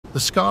The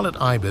scarlet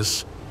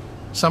ibis,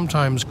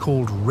 sometimes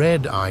called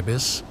red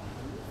ibis,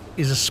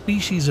 is a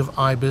species of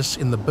ibis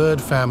in the bird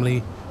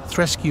family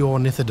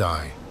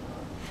Threskiornithidae.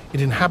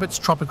 It inhabits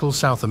tropical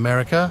South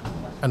America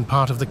and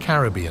part of the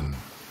Caribbean.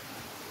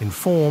 In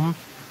form,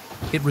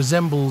 it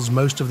resembles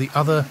most of the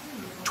other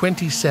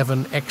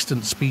 27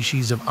 extant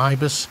species of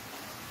ibis,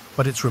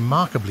 but its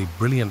remarkably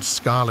brilliant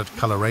scarlet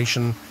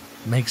coloration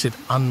makes it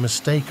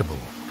unmistakable.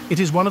 It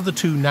is one of the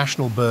two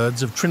national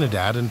birds of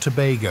Trinidad and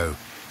Tobago,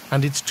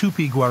 and its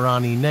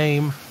Tupi-Guarani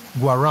name,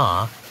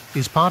 Guará,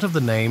 is part of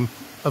the name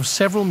of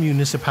several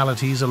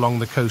municipalities along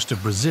the coast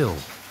of Brazil.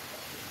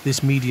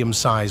 This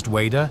medium-sized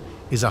wader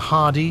is a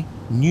hardy,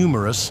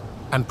 numerous,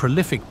 and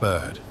prolific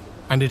bird,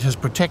 and it has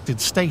protected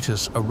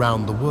status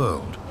around the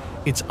world.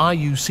 Its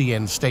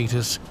IUCN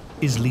status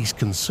is least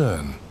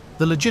concern.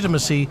 The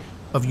legitimacy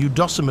of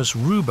Eudocimus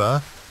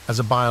ruber as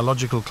a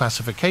biological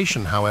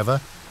classification, however,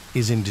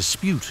 is in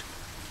dispute.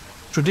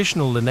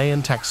 Traditional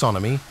Linnaean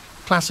taxonomy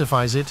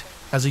classifies it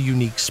as a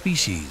unique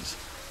species,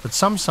 but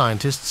some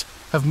scientists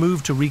have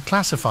moved to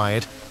reclassify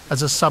it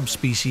as a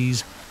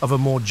subspecies of a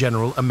more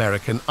general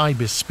American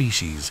ibis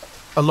species,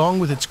 along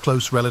with its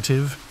close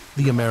relative,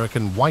 the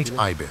American white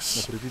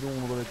ibis.